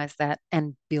recognize that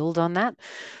and build on that.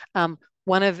 And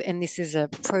this is a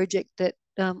project that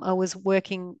I was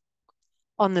working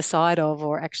on the side of,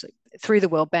 or actually through the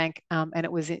World Bank, and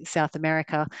it was in South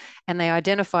America, and they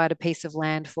identified a piece of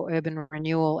land for urban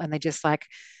renewal, and they just like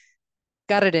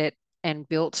gutted it and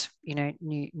built,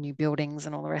 new buildings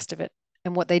and all the rest of it.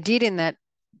 And what they did in that,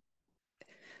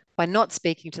 by not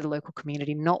speaking to the local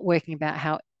community, not working about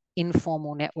how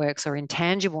informal networks or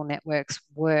intangible networks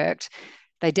worked,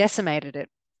 they decimated it.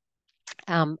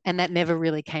 And that never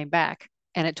really came back.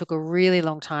 And it took a really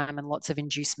long time and lots of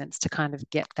inducements to kind of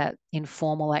get that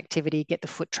informal activity, get the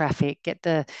foot traffic, get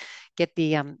the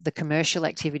commercial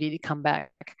activity to come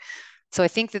back. So I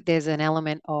think that there's an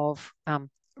element of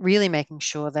really making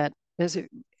sure that there's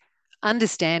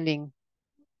understanding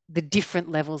the different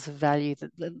levels of value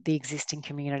that the existing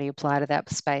community apply to that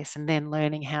space, and then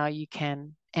learning how you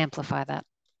can amplify that.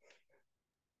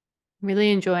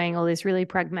 Really enjoying all this really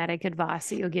pragmatic advice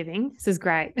that you're giving. This is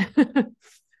great.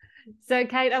 So,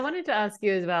 Kate, I wanted to ask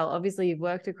you as well. Obviously, you've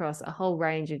worked across a whole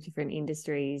range of different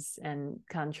industries and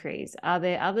countries. Are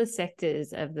there other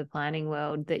sectors of the planning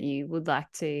world that you would like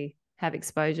to have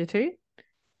exposure to?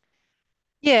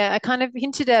 Yeah, I kind of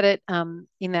hinted at it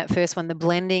in that first one, the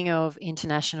blending of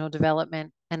international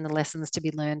development and the lessons to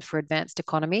be learned for advanced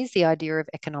economies, the idea of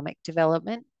economic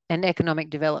development, and economic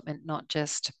development, not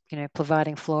just,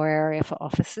 providing floor area for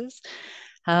offices.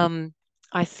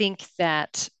 I think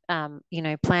that,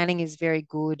 planning is very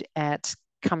good at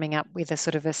coming up with a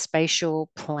sort of a spatial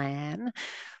plan.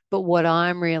 But what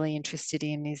I'm really interested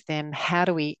in is then how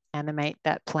do we animate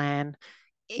that plan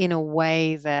in a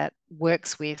way that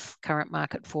works with current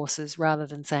market forces, rather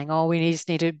than saying, oh, we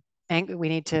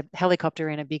need to helicopter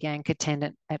in a big anchor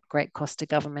tenant at great cost to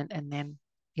government, and then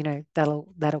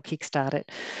that'll kickstart it.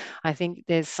 I think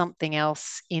there's something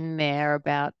else in there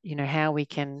about how we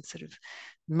can sort of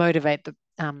motivate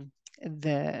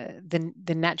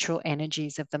the natural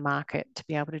energies of the market to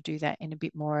be able to do that in a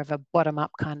bit more of a bottom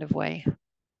up kind of way.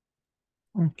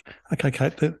 Okay,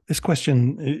 Kate. This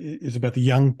question is about the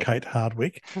young Kate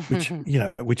Hardwick,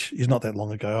 which is not that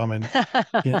long ago. I mean,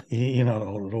 you're not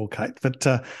old at all, Kate. But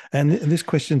and this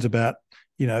question's about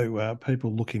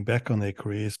people looking back on their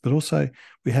careers, but also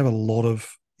we have a lot of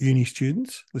uni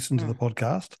students listen to the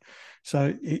podcast.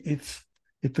 So if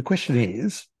the question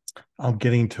is, I'm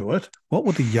getting to it. What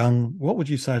would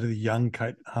you say to the young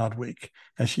Kate Hardwick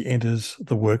as she enters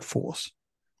the workforce?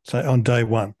 So on day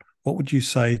one, what would you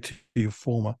say to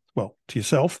to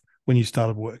yourself when you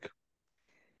started work?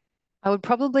 I would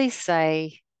probably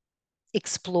say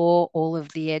explore all of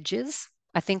the edges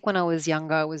I think when I was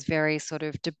younger, I was very sort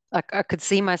of, I could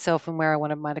see myself and where I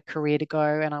wanted my career to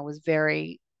go, and I was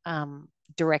very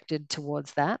directed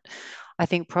towards that. I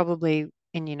think probably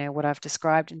in, what I've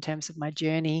described in terms of my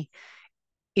journey,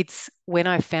 it's when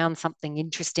I found something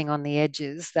interesting on the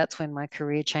edges, that's when my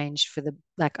career changed it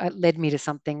led me to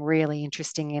something really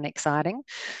interesting and exciting.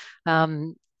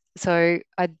 So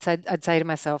I'd say to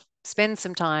myself, spend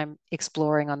some time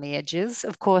exploring on the edges.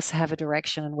 Of course, have a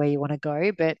direction and where you want to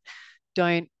go, but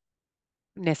don't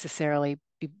necessarily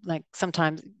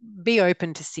sometimes be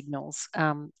open to signals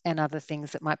and other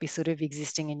things that might be sort of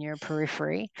existing in your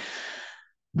periphery.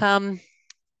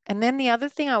 And then the other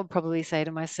thing I would probably say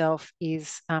to myself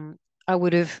is I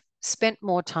would have spent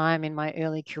more time in my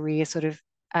early career sort of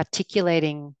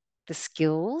articulating the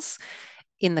skills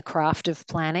in the craft of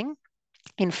planning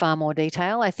in far more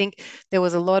detail. I think there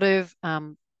was a lot of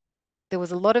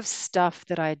stuff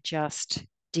that I just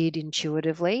did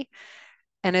intuitively,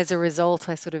 and as a result,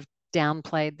 I sort of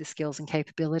downplayed the skills and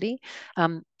capability.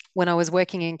 When I was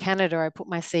working in Canada, I put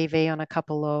my CV on a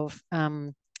couple of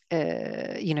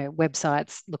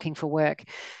websites looking for work,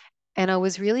 and I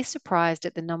was really surprised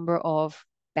at the number of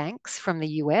banks from the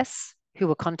US who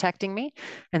were contacting me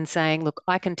and saying, look,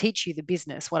 I can teach you the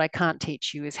business. What I can't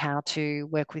teach you is how to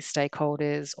work with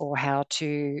stakeholders or how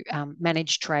to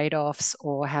manage trade-offs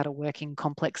or how to work in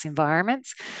complex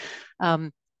environments.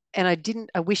 And I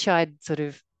wish I'd sort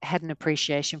of had an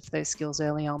appreciation for those skills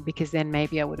early on, because then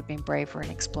maybe I would have been braver in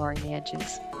exploring the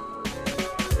edges.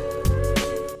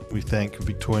 We thank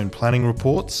Victorian Planning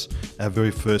Reports, our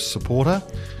very first supporter.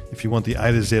 If you want the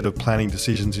A to Z of planning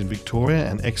decisions in Victoria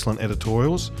and excellent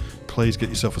editorials, please get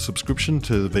yourself a subscription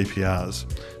to the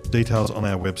VPRs. Details on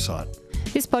our website.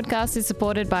 This podcast is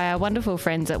supported by our wonderful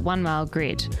friends at 1 Mile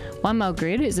Grid. 1 Mile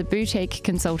Grid is a boutique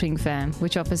consulting firm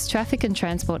which offers traffic and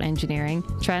transport engineering,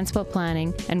 transport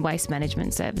planning and waste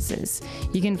management services.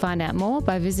 You can find out more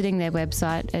by visiting their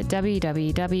website at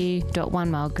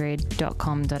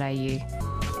www.onemilegrid.com.au.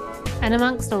 And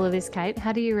amongst all of this, Kate,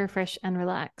 how do you refresh and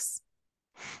relax?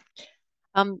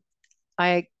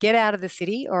 I get out of the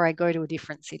city or I go to a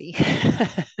different city.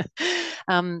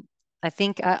 I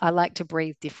think I like to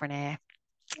breathe different air.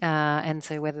 And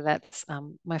so whether that's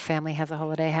my family has a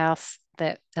holiday house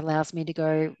that allows me to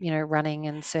go, running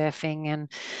and surfing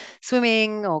and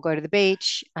swimming, or go to the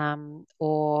beach,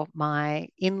 or my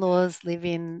in-laws live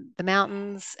in the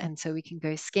mountains, and so we can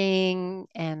go skiing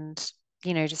and,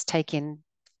 just take in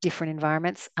different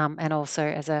environments. And also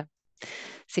as a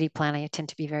city planner, I tend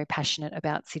to be very passionate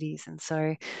about cities. And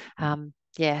so,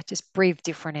 just breathe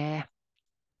different air.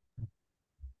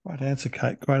 Great answer,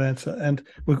 Kate. Great answer. And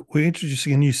we're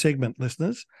introducing a new segment,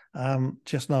 listeners.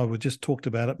 Jess and I, we just talked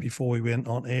about it before we went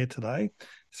on air today.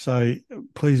 So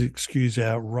please excuse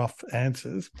our rough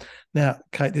answers. Now,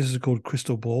 Kate, this is called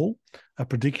Crystal Ball, a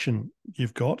prediction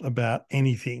you've got about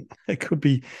anything. It could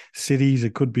be cities,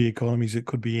 it could be economies, it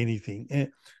could be anything.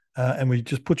 And we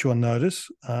just put you on notice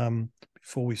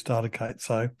before we started, Kate.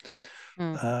 So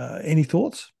any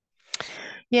thoughts?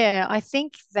 Yeah, I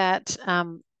think that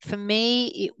for me,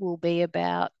 it will be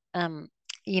about,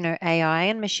 AI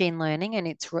and machine learning and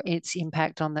its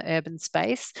impact on the urban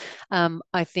space.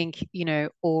 I think,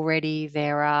 already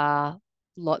there are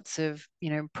lots of,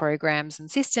 programs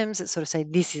and systems that sort of say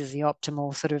this is the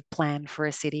optimal sort of plan for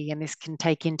a city, and this can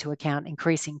take into account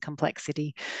increasing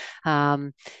complexity.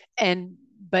 But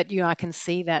I can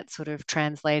see that sort of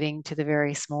translating to the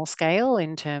very small scale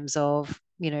in terms of,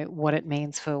 what it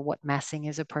means for what massing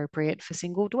is appropriate for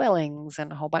single dwellings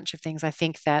and a whole bunch of things. I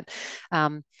think that,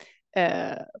 so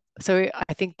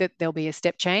I think that there'll be a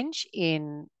step change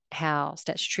in how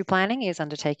statutory planning is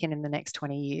undertaken in the next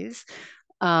 20 years.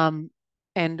 And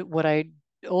what I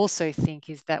also think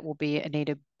is that will be a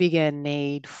bigger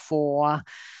need for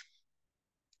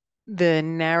the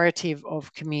narrative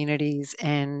of communities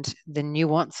and the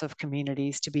nuance of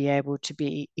communities to be able to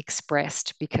be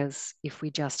expressed, because if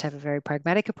we just have a very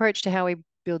pragmatic approach to how we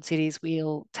build cities,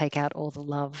 we'll take out all the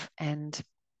love and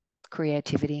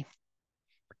creativity.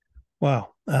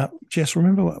 Wow. Jess,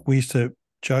 remember we used to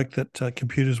joke that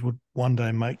computers would one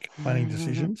day make planning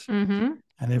decisions? Mm-hmm.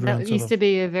 And everyone that used to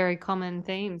be a very common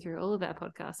theme through all of our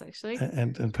podcasts, actually.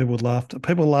 And people laughed.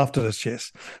 People laughed at us,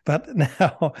 Jess. But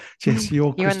now, Jess, you're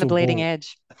on the bleeding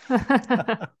edge.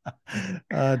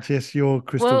 Jess, your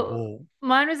crystal ball.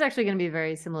 Mine was actually going to be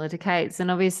very similar to Kate's, and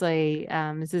obviously,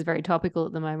 this is very topical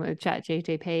at the moment with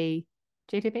GPT,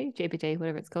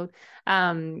 whatever it's called,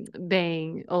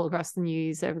 being all across the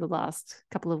news over the last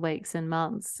couple of weeks and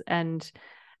months, and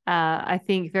I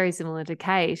think very similar to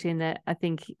Kate in that I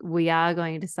think we are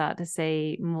going to start to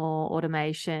see more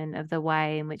automation of the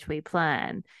way in which we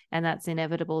plan, and that's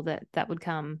inevitable that would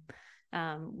come,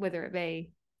 whether it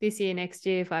be this year, next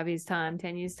year, 5 years' time,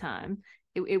 10 years' time,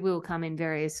 it will come in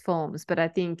various forms. But I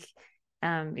think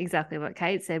exactly what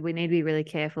Kate said, we need to be really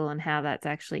careful on how that's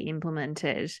actually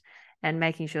implemented and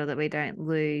making sure that we don't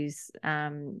lose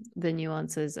the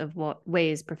nuances of what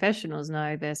we as professionals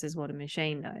know versus what a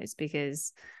machine knows,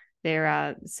 because there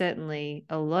are certainly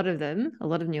a lot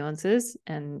of nuances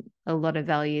and a lot of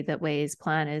value that we as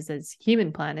planners, as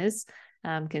human planners,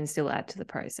 can still add to the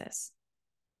process.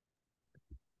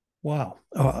 Wow.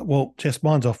 Well, Jess,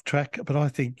 mine's off track, but I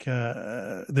think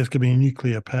there's going to be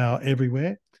nuclear power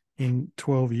everywhere in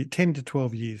 10 to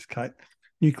 12 years, Kate.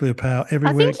 Nuclear power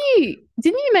everywhere. I think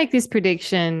didn't you make this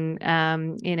prediction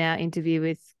in our interview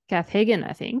with Kath Hagen,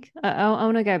 I think. I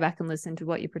want to go back and listen to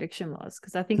what your prediction was,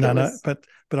 because I think but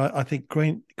I think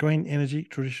green energy,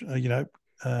 traditional,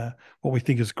 what we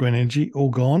think is green energy, all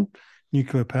gone.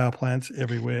 Nuclear power plants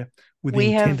everywhere.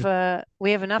 We have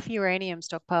enough uranium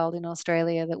stockpiled in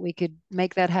Australia that we could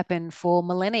make that happen for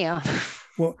millennia.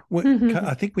 Well,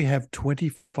 I think we have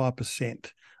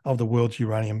 25% of the world's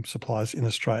uranium supplies in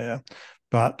Australia,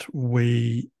 but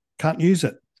we can't use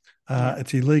it.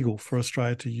 It's illegal for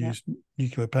Australia to use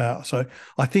nuclear power. So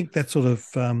I think that sort of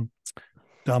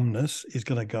dumbness is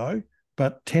going to go.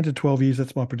 But 10 to 12 years,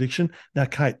 that's my prediction. Now,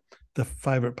 Kate, the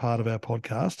favourite part of our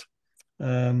podcast,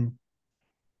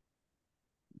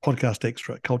 Podcast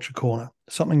Extra, Culture Corner,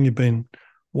 something you've been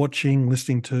watching,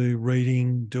 listening to,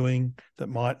 reading, doing that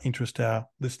might interest our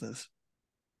listeners.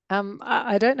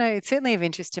 I don't know. It's certainly of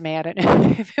interest to me. I don't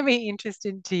know if it'll be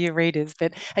interested to your readers,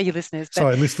 but your listeners. But,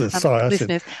 sorry, listeners. Sorry,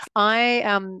 listeners. I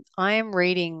am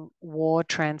reading War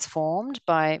Transformed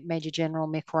by Major General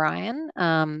Mick Ryan.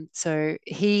 So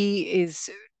he is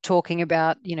talking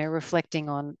about, reflecting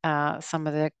on some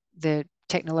of the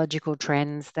technological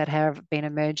trends that have been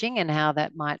emerging and how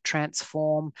that might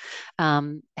transform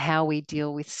how we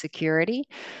deal with security.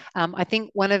 I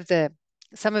think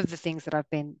some of the things that I've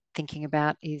been thinking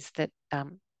about is that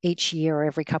each year or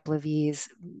every couple of years,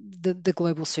 the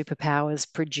global superpowers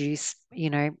produce,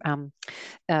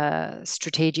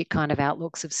 strategic kind of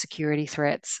outlooks of security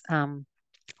threats. And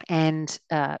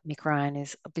Mick Ryan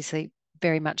is obviously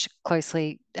very much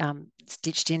closely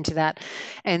stitched into that.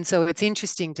 And so it's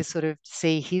interesting to sort of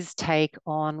see his take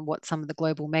on what some of the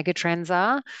global megatrends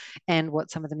are and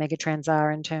what some of the megatrends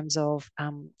are in terms of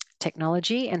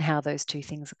technology and how those two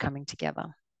things are coming together.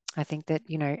 I think that,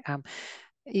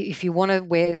 if you want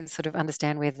to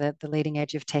understand where the leading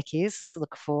edge of tech is,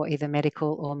 look for either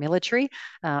medical or military.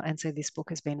 And so this book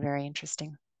has been very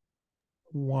interesting.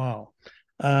 Wow.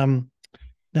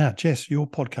 Now, Jess, your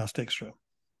Podcast Extra.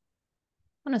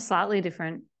 On a slightly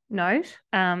different note.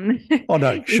 Oh,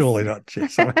 no, surely not,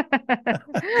 Jess.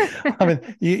 I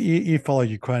mean, you follow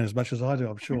Ukraine as much as I do,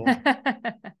 I'm sure.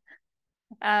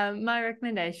 My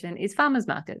recommendation is farmers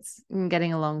markets and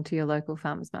getting along to your local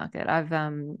farmers market.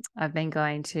 I've been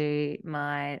going to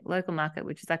my local market,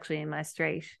 which is actually in my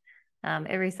street,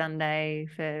 every Sunday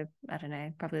for, I don't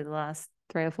know, probably the last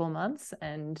 3 or 4 months,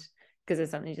 and because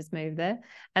there's something just moved there.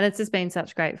 And it's just been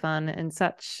such great fun and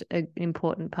such an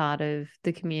important part of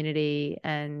the community.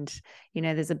 And,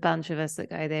 there's a bunch of us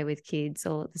that go there with kids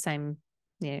all at the same,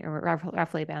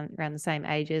 roughly around the same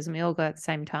ages, and we all go at the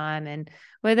same time. And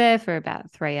we're there for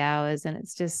about 3 hours, and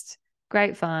it's just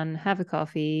great fun. Have a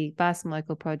coffee, buy some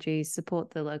local produce,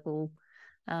 support the local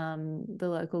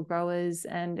growers,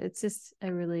 and it's just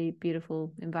a really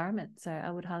beautiful environment. So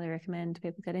I would highly recommend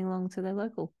people getting along to their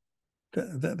local.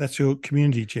 That's your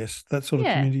community, Jess. That sort of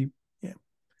community. Yeah.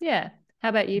 Yeah. How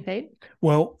about you, Pete?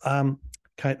 Well,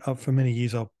 Kate, for many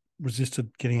years I've resisted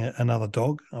getting another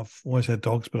dog. I've always had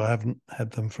dogs, but I haven't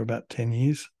had them for about 10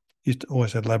 years.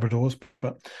 Always had Labradors,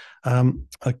 but a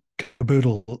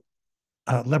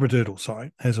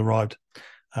Labradoodle, has arrived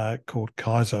called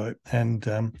Kaizo. And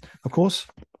of course,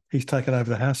 he's taken over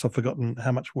the house. I've forgotten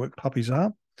how much work puppies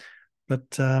are. But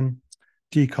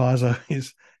dear Kaizo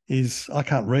is I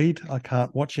can't read, I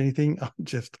can't watch anything. I'm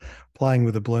just playing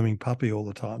with a blooming puppy all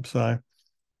the time. So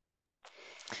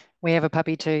we have a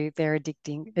puppy too. They're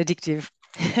addictive.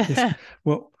 Yes.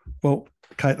 Well,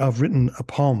 Kate, I've written a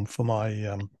poem for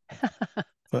my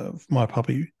for my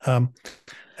puppy, and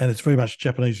it's very much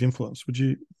Japanese influence. Would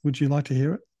you like to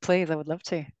hear it? Please, I would love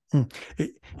to.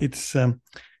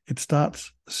 It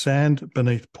starts: sand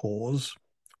beneath paws,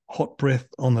 hot breath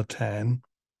on the tan,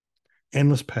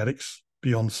 endless paddocks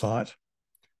beyond sight.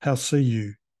 How see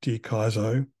you, dear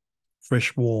Kaizo,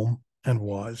 fresh, warm, and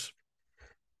wise.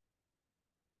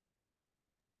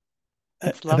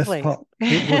 It's And that's lovely.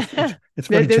 it's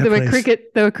very Japanese.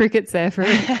 There were crickets there for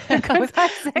I was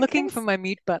 5 looking for seconds. my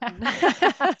mute button.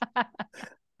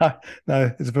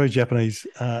 No, it's a very Japanese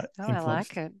Oh, I influence.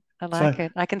 like it. I So, like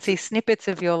it. I can see snippets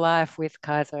of your life with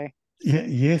Kaizo. yeah,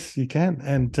 yes, you can.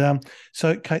 And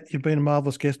so, Kate, you've been a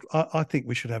marvelous guest. I think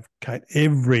we should have Kate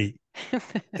every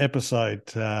episode.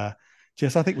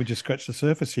 Jess, I think we just scratched the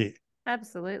surface here.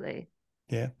 Absolutely.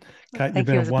 Yeah, Kate, Thank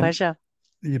you. It was a pleasure.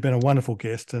 You've been a wonderful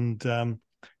guest, and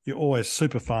you're always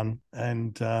super fun.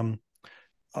 And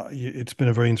it's been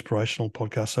a very inspirational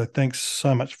podcast. So thanks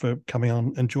so much for coming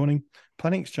on and joining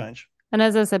Planning Exchange. And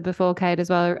as I said before, Kate, as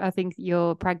well, I think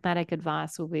your pragmatic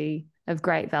advice will be of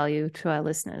great value to our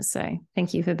listeners. So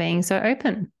thank you for being so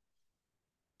open.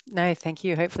 No, thank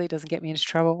you. Hopefully it doesn't get me into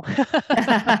trouble. We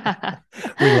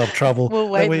love trouble. We'll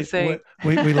wait and see.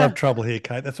 We love trouble here,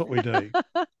 Kate. That's what we do.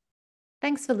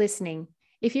 Thanks for listening.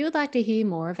 If you would like to hear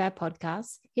more of our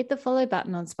podcasts, hit the follow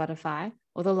button on Spotify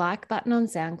or the like button on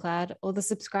SoundCloud or the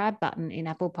subscribe button in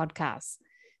Apple Podcasts.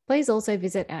 Please also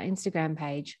visit our Instagram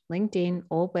page, LinkedIn,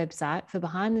 or website for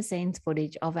behind-the-scenes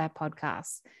footage of our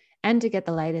podcasts and to get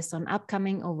the latest on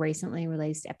upcoming or recently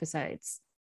released episodes.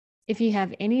 If you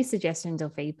have any suggestions or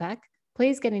feedback,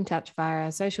 please get in touch via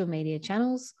our social media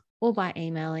channels or by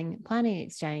emailing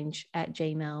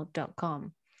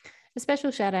planningexchange@gmail.com. A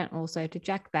special shout out also to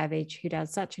Jack Babbage, who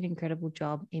does such an incredible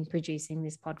job in producing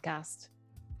this podcast.